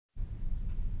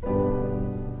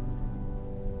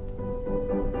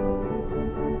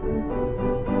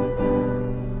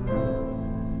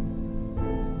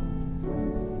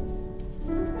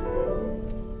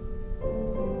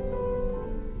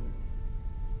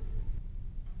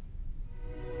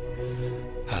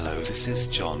Hello, this is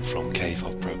John from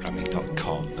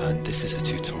caveofprogramming.com, and this is a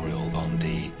tutorial on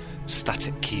the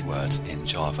static keyword in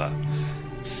Java.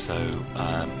 So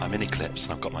I'm in Eclipse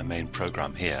and I've got my main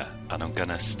program here, and I'm going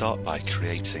to start by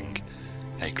creating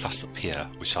a class up here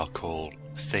which I'll call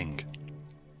thing,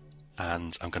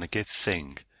 and I'm going to give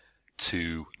thing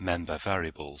two member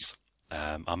variables.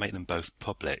 I'll make them both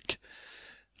public,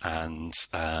 and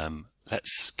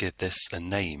let's give this a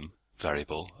name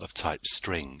variable of type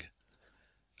string,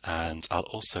 and I'll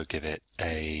also give it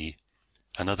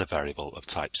another variable of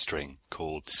type string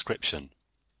called description.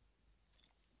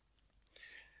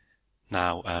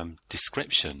 Now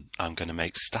description I'm going to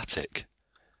make static,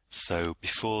 so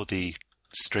before the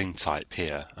string type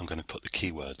here I'm going to put the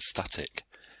keyword static,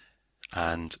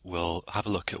 and we'll have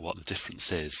a look at what the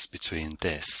difference is between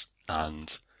this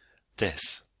and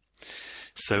this.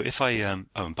 So if I, oh,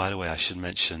 and by the way, I should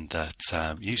mention that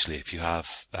usually if you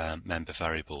have member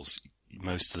variables,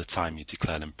 most of the time you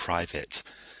declare them private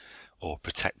or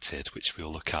protected, which we'll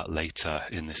look at later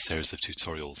in this series of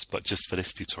tutorials. But just for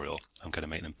this tutorial, I'm going to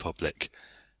make them public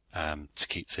to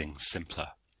keep things simpler.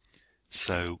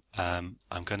 So I'm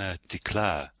going to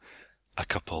declare a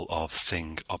couple of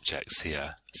thing objects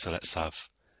here. So let's have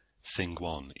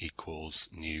thing1 equals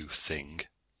new thing,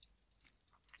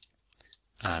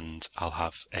 and I'll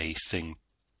have a thing2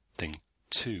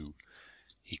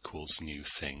 equals new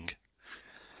thing.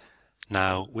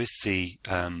 Now with the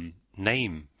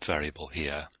name variable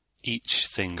here, each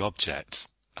thing object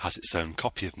has its own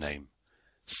copy of name,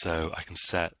 so I can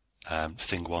set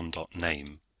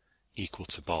thing1.name equal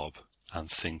to Bob and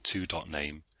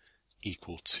thing2.name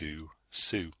equal to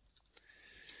Sue,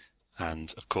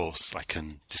 and of course I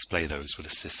can display those with a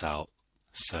sysout.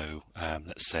 So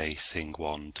let's say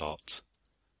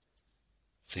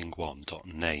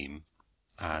thing1.name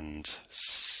and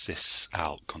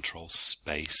sysout control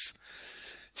space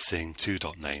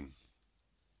thing2.name,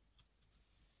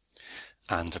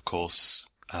 and of course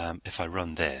if I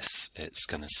run this it's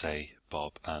going to say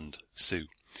Bob and Sue.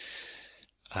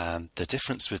 The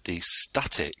difference with the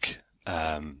static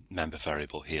member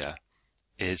variable here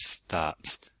is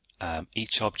that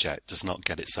each object does not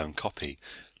get its own copy.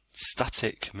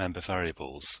 Static member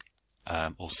variables,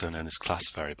 also known as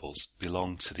class variables,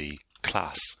 belong to the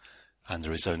class, and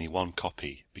there is only one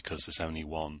copy because there's only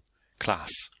one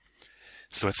class.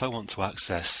 So if I want to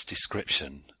access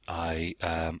description, I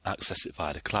access it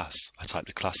via the class. I type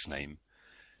the class name,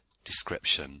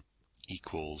 description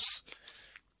equals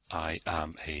I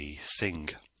am a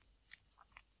thing,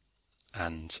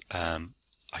 and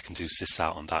I can do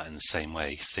sysout on that in the same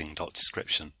way,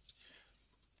 thing.description.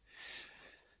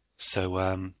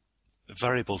 So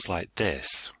variables like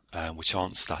this, which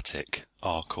aren't static,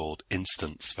 are called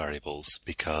instance variables,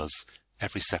 because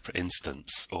every separate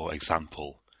instance or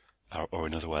example, or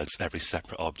in other words, every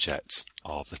separate object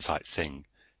of the type thing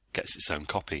gets its own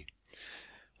copy.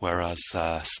 Whereas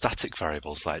static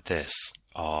variables like this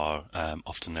are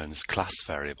often known as class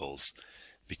variables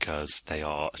because they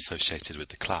are associated with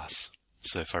the class.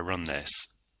 So if I run this,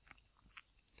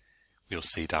 you'll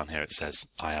see down here it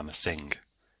says I am a thing.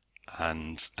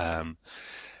 And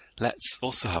let's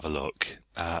also have a look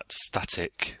at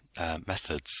static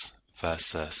methods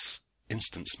versus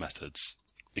instance methods,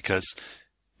 because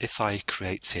if I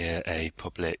create here a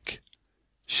public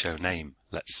show name,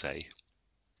 let's say,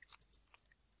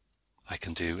 I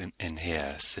can do in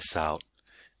here sysout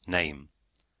name,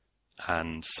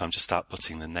 and so I'm just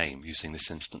outputting the name using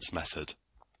this instance method,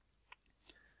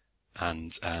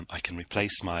 and I can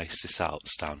replace my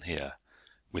sysouts down here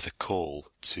with a call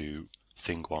to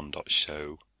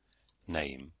thing1.show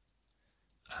name,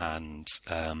 and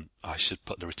I should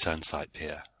put the return type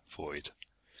here, void,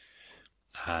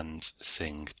 and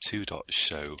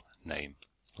thing2.show name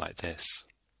like this.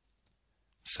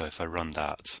 So if I run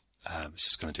that, it's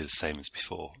just going to do the same as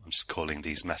before. I'm just calling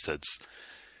these methods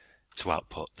to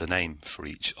output the name for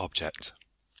each object.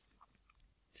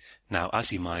 Now,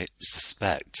 as you might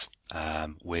suspect,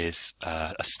 with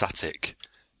a static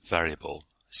variable,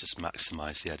 let's just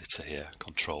maximize the editor here,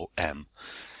 Control M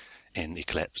in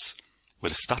Eclipse.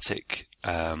 With a static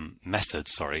method,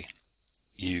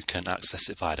 you can access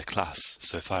it via the class.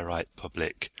 So if I write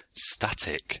public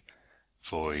static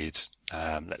void,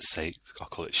 let's say I'll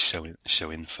call it show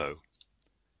info,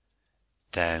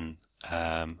 then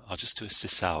I'll just do a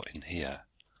sysout in here,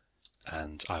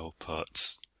 and I will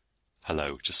put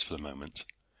hello just for the moment.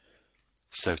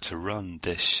 So to run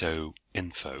this show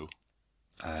info,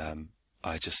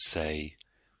 I just say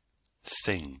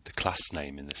thing, the class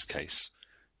name in this case,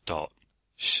 dot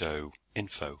show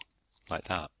info, like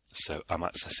that. So I'm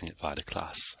accessing it via the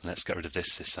class. And let's get rid of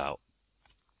this sysout.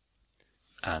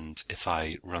 and if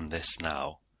I run this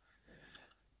now,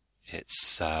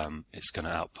 it's going to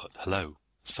output hello.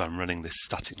 So I'm running this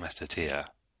static method here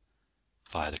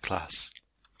via the class.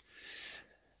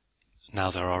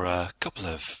 Now there are a couple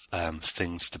of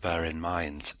things to bear in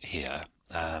mind here.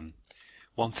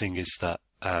 One thing is that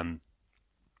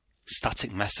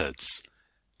static methods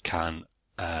can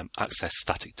access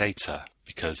static data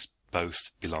because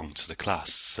both belong to the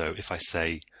class. So if I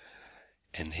say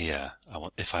in here,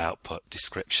 if I output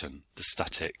description,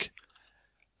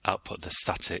 output the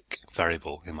static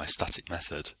variable in my static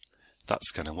method,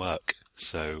 that's going to work.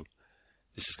 So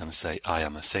this is going to say I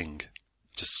am a thing,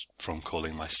 just from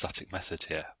calling my static method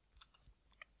here.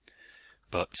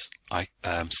 But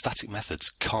static methods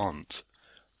can't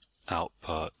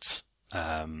output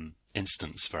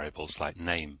instance variables like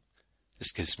name.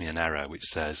 This gives me an error which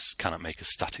says cannot make a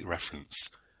static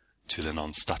reference to the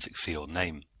non-static field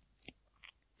name.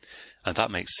 And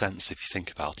that makes sense if you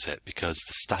think about it, because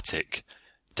the static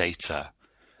data,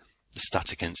 the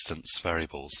static instance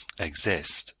variables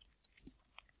exist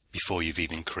before you've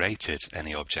even created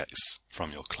any objects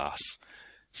from your class.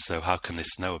 So how can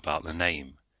this know about the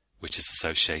name which is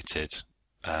associated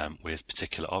with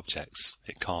particular objects?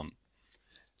 It can't.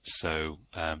 So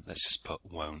let's just put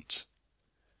won't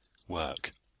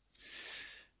work.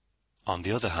 On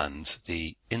the other hand,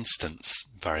 the instance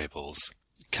variables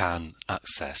can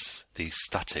access the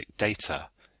static data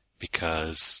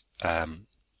because,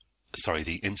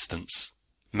 the instance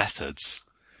methods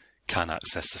can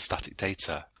access the static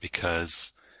data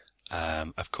because,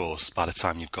 of course, by the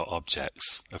time you've got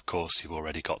objects, of course, you've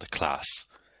already got the class.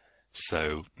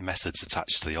 So methods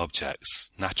attached to the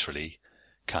objects naturally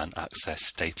can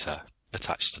access data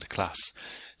attached to the class.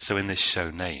 So in this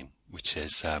show name, which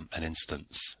is an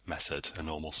instance method, a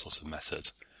normal sort of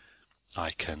method, I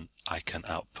can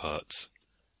output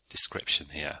description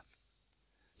here.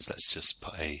 So let's just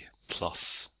put a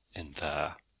plus in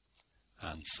there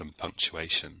and some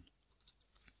punctuation.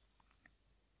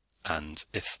 And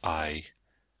if I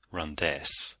run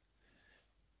this,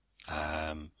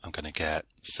 I'm going to get,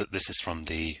 so this is from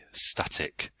the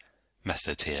static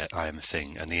method here, I am a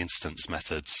thing, and the instance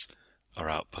methods are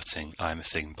outputting I am a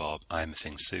thing Bob, I am a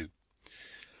thing Sue.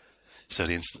 So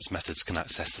the instance methods can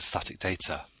access the static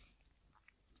data.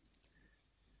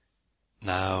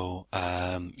 Now,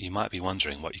 you might be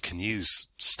wondering what you can use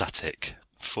static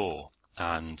for,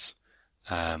 and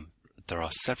there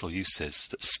are several uses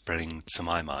that spring to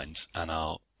my mind, and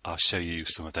I'll show you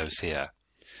some of those here.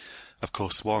 Of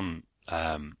course, one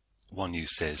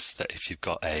use is that if you've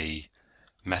got a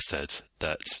method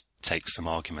that takes some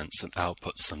arguments and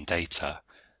outputs some data,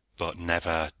 but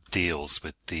never deals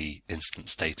with the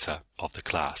instance data of the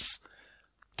class,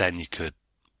 then you could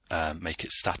make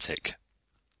it static,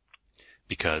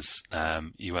 because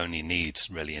you only need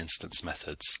really instance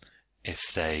methods if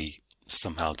they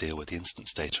somehow deal with the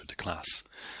instance data of the class.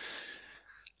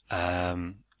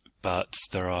 But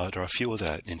there are a few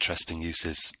other interesting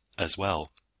uses as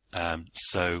well.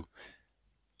 So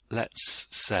let's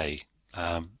say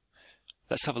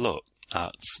let's have a look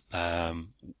at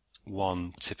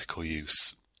one typical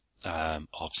use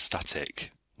of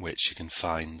static, which you can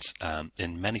find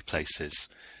in many places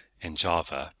in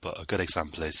Java, but a good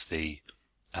example is the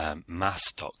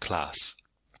math.class.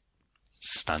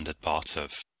 It's a standard part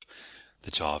of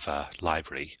the Java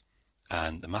library,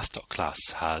 and the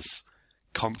math.class has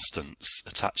constants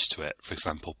attached to it, for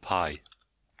example pi.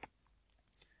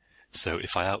 So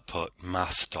if I output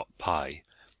math.pi,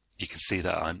 you can see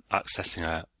that I'm accessing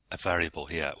a variable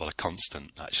here, well, a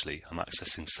constant actually. I'm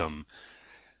accessing some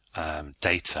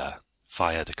data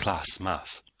via the class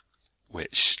math,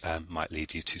 which might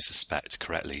lead you to suspect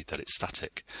correctly that it's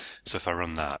static. So if I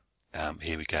run that,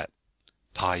 here we get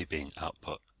pi being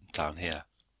output down here,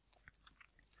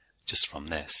 just from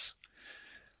this.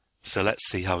 So let's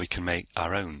see how we can make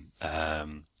our own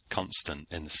constant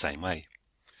in the same way.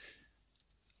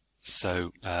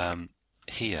 So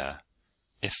here,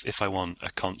 if I want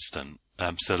a constant,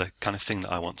 so the kind of thing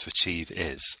that I want to achieve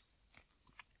is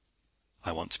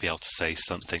I want to be able to say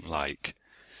something like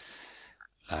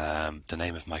the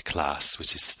name of my class,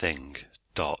 which is thing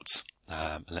dot,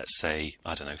 let's say,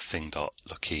 I don't know, thing dot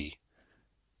lucky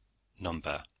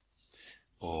number,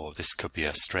 or this could be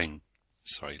a string,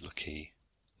 sorry, lucky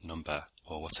number,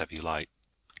 or whatever you like.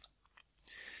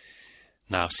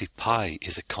 Now see, pi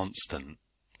is a constant,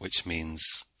 which means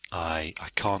I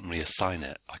can't reassign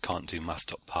it. I can't do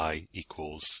math.pi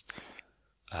equals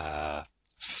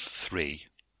 3.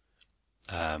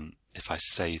 If I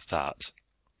save that,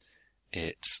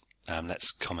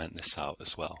 let's comment this out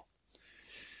as well.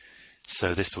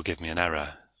 So this will give me an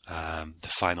error. the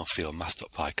final field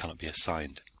math.py cannot be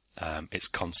assigned. It's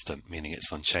constant, meaning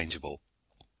it's unchangeable.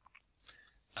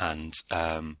 And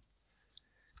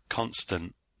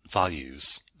constant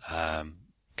values,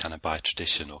 kind of by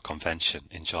tradition or convention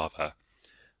in Java,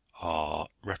 are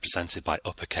represented by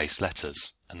uppercase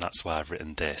letters, and that's why I've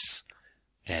written this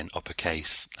in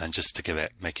uppercase. And just to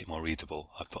make it more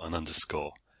readable, I've put an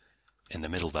underscore in the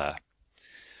middle there.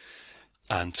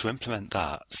 And to implement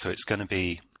that, so it's going to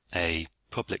be a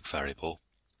public variable,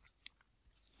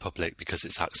 public because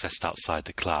it's accessed outside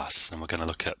the class, and we're going to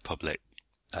look at public,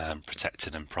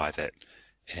 protected and private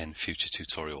in future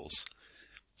tutorials.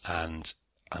 And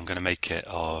I'm going to make it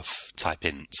of type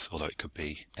int, although it could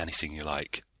be anything you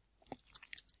like.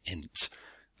 Int,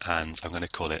 and I'm going to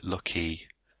call it lucky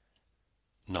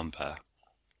number,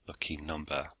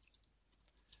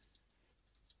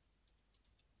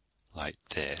 like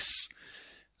this.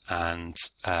 And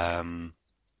I'm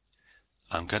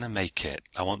going to make it,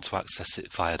 I want to access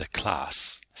it via the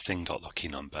class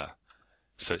thing.luckynumber,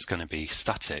 so it's going to be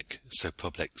static, so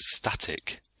public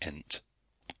static int.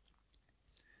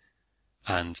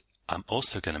 And I'm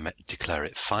also going to declare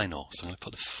it final, so I'm going to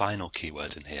put the final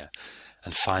keyword in here.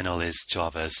 And final is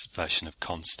Java's version of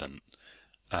constant,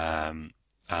 and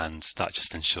that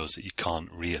just ensures that you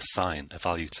can't reassign a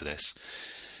value to this.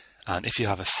 And if you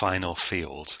have a final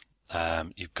field,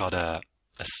 you've got to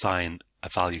assign a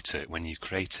value to it when you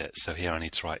create it. So here I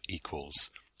need to write equals,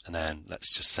 and then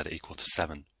let's just set it equal to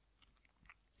 7,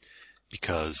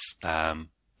 because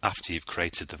after you've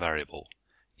created the variable,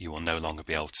 you will no longer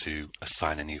be able to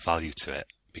assign a new value to it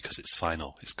because it's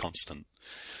final, it's constant.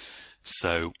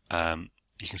 So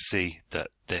you can see that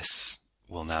this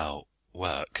will now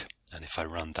work, and if I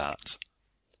run that,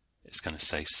 it's going to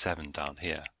say 7 down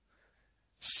here.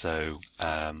 So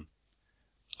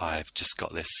I've just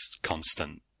got this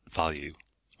constant value,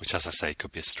 which, as I say,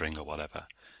 could be a string or whatever,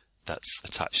 that's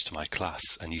attached to my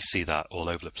class. And you see that all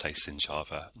over the place in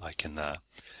Java, like in the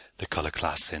color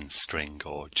class in string,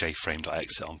 or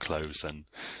jframe.exit on close, and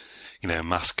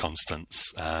math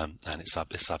constants, and it's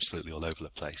absolutely all over the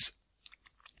place.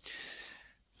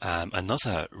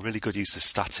 Another really good use of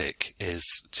static is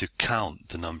to count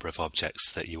the number of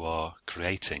objects that you are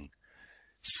creating.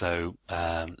 So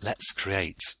let's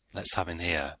have in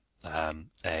here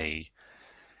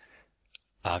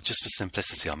just for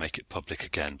simplicity, I'll make it public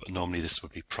again, but normally this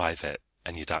would be private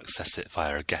and you'd access it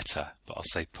via a getter, but I'll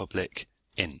say public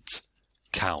int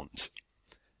count,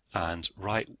 and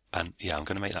I'm going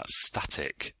to make that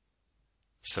static,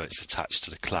 so it's attached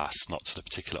to the class, not to the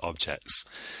particular objects.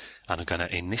 And I'm going to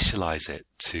initialize it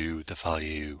to the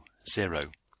value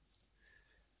 0.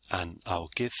 And I'll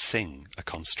give thing a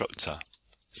constructor.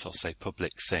 So I'll say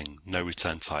public thing, no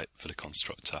return type for the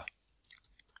constructor.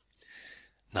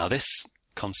 Now this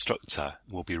constructor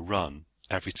will be run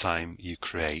every time you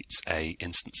create an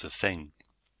instance of thing.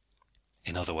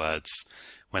 In other words,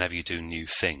 whenever you do new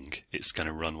thing, it's going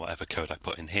to run whatever code I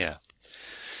put in here.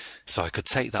 So I could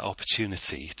take that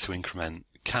opportunity to increment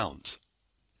count.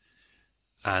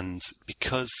 And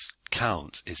because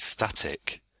count is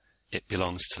static, it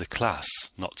belongs to the class,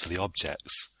 not to the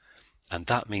objects. And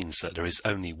that means that there is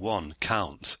only one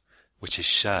count, which is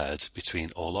shared between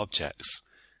all objects.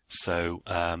 So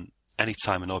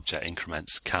anytime an object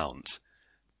increments count,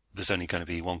 there's only going to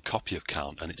be one copy of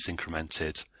count, and it's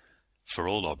incremented for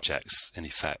all objects in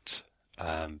effect,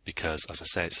 because, as I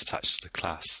say, it's attached to the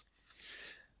class.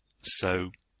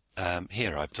 So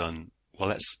here I've done, well,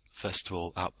 let's first of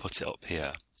all output it up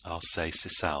here. I'll say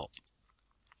sysout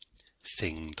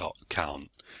thing.count,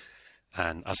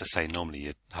 and as I say, normally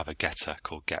you'd have a getter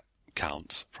called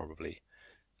getCount probably,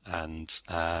 and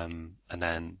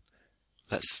then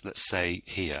let's say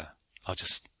here I'll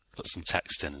just put some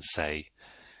text in and say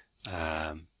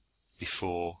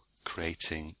before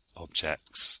creating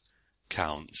objects,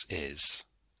 count is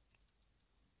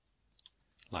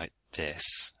like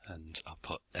this, and I'll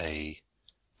put a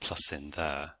plus in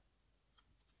there.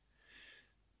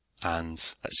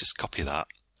 And let's just copy that,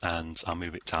 and I'll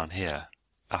move it down here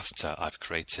after I've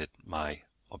created my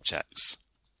objects.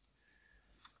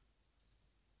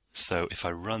 So if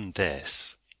I run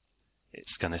this,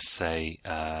 it's going to say,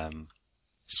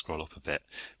 scroll up a bit,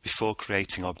 before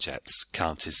creating objects,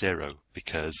 count is 0,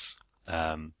 because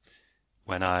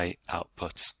when I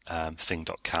output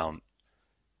thing.count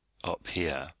up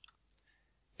here,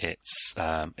 it's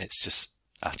just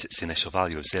at its initial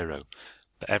value of 0.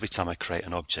 But every time I create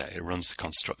an object, it runs the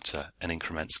constructor and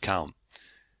increments count.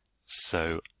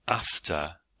 So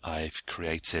after I've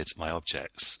created my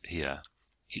objects here,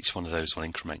 each one of those will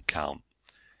increment count.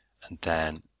 And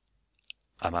then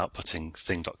I'm outputting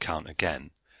thing.count again,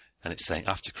 and it's saying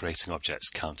after creating objects,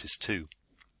 count is 2.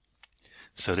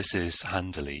 So this is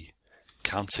handily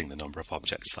counting the number of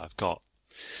objects that I've got.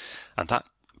 And that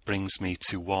brings me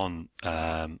to one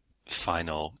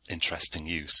final interesting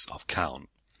use of count,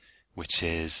 which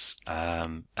is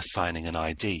assigning an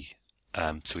ID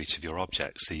to each of your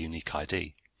objects, a unique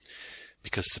ID.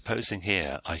 Because supposing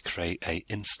here I create a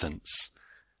instance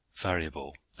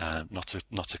variable, not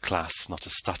a class, not a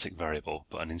static variable,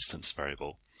 but an instance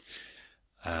variable,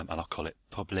 and I'll call it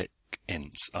public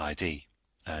int ID.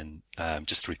 And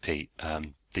just to repeat,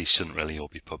 these shouldn't really all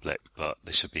be public, but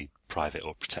they should be private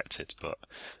or protected, but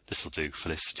this will do for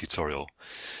this tutorial.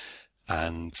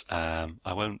 And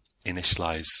I won't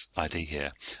initialize ID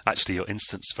here. Actually, your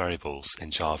instance variables in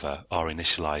Java are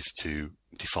initialized to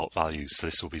default values, so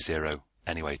this will be 0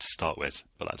 anyway to start with,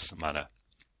 but that doesn't matter.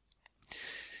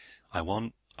 I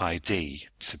want ID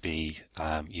to be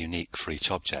unique for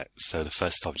each object. So the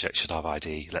first object should have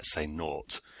ID, let's say 0,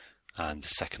 and the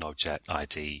second object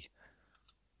ID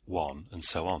 1, and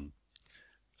so on.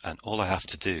 And all I have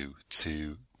to do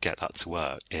to get that to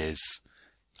work is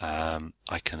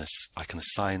I can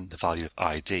assign the value of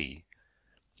ID,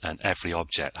 and every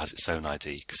object has its own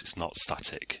ID because it's not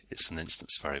static, it's an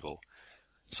instance variable.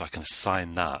 So I can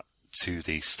assign that to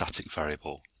the static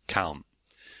variable count,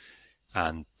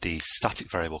 and the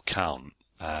static variable count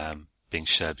being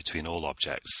shared between all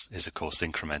objects is of course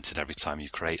incremented every time you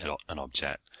create an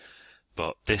object,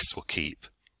 but this will keep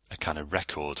a kind of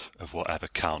record of whatever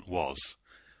count was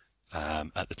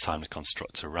at the time the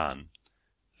constructor ran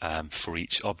for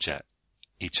each object.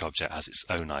 Each object has its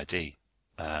own ID,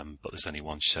 but there's only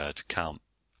one shared count.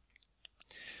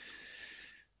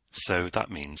 So that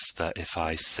means that if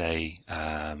I say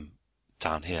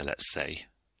down here, let's say,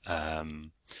 I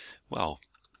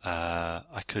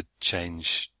could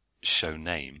change show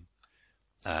name.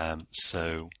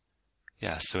 So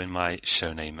in my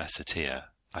show name method here,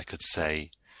 I could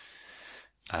say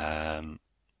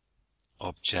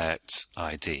object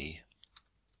ID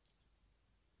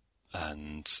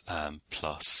and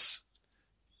plus,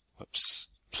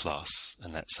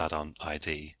 and let's add on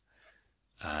ID,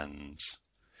 and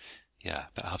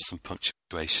but I'll have some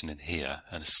punctuation in here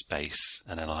and a space,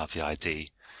 and then I'll have the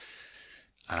ID,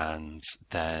 and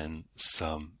then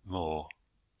some more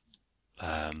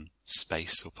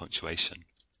space or punctuation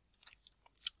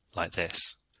like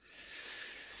this.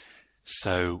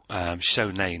 So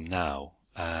show name now,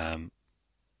 didn't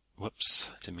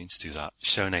mean to do that.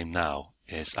 Show name now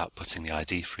is outputting the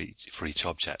ID for each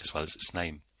object as well as its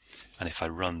name. And if I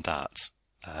run that,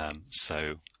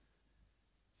 so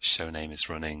show name is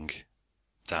running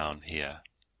down here.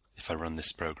 If I run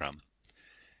this program,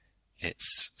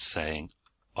 it's saying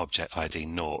object ID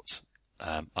 0,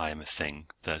 I am a thing,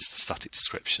 there's the static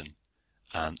description,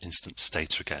 and instance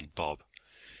data again, Bob.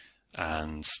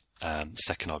 And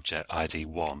second object ID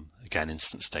 1, again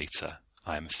instance data,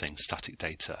 I am a thing, static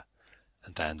data,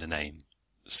 and then the name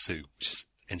Sue, which is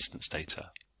instance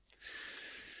data.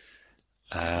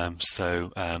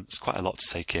 So it's quite a lot to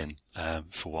take in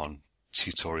for one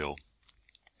tutorial,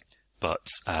 but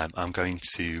I'm going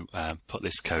to put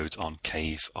this code on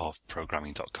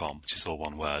caveofprogramming.com, which is all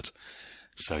one word,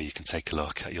 so you can take a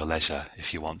look at your leisure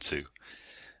if you want to.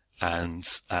 And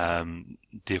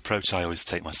the approach I always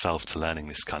take myself to learning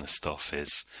this kind of stuff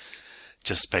is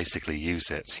just basically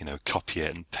use it, copy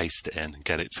it and paste it in and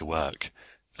get it to work.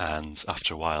 And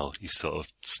after a while, you sort of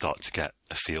start to get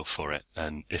a feel for it.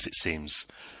 And if it seems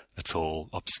at all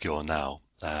obscure now,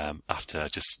 after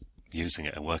just using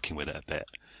it and working with it a bit,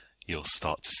 you'll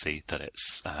start to see that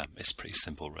it's pretty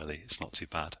simple, really. It's not too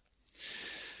bad.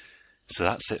 So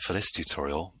that's it for this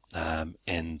tutorial.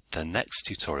 In the next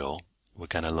tutorial, we're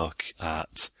going to look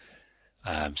at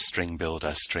string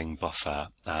builder, string buffer,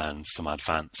 and some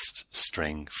advanced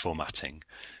string formatting,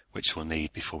 which we'll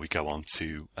need before we go on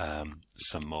to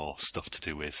some more stuff to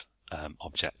do with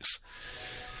objects.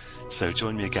 So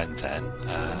join me again then,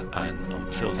 and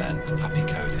until then, happy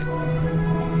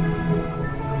coding.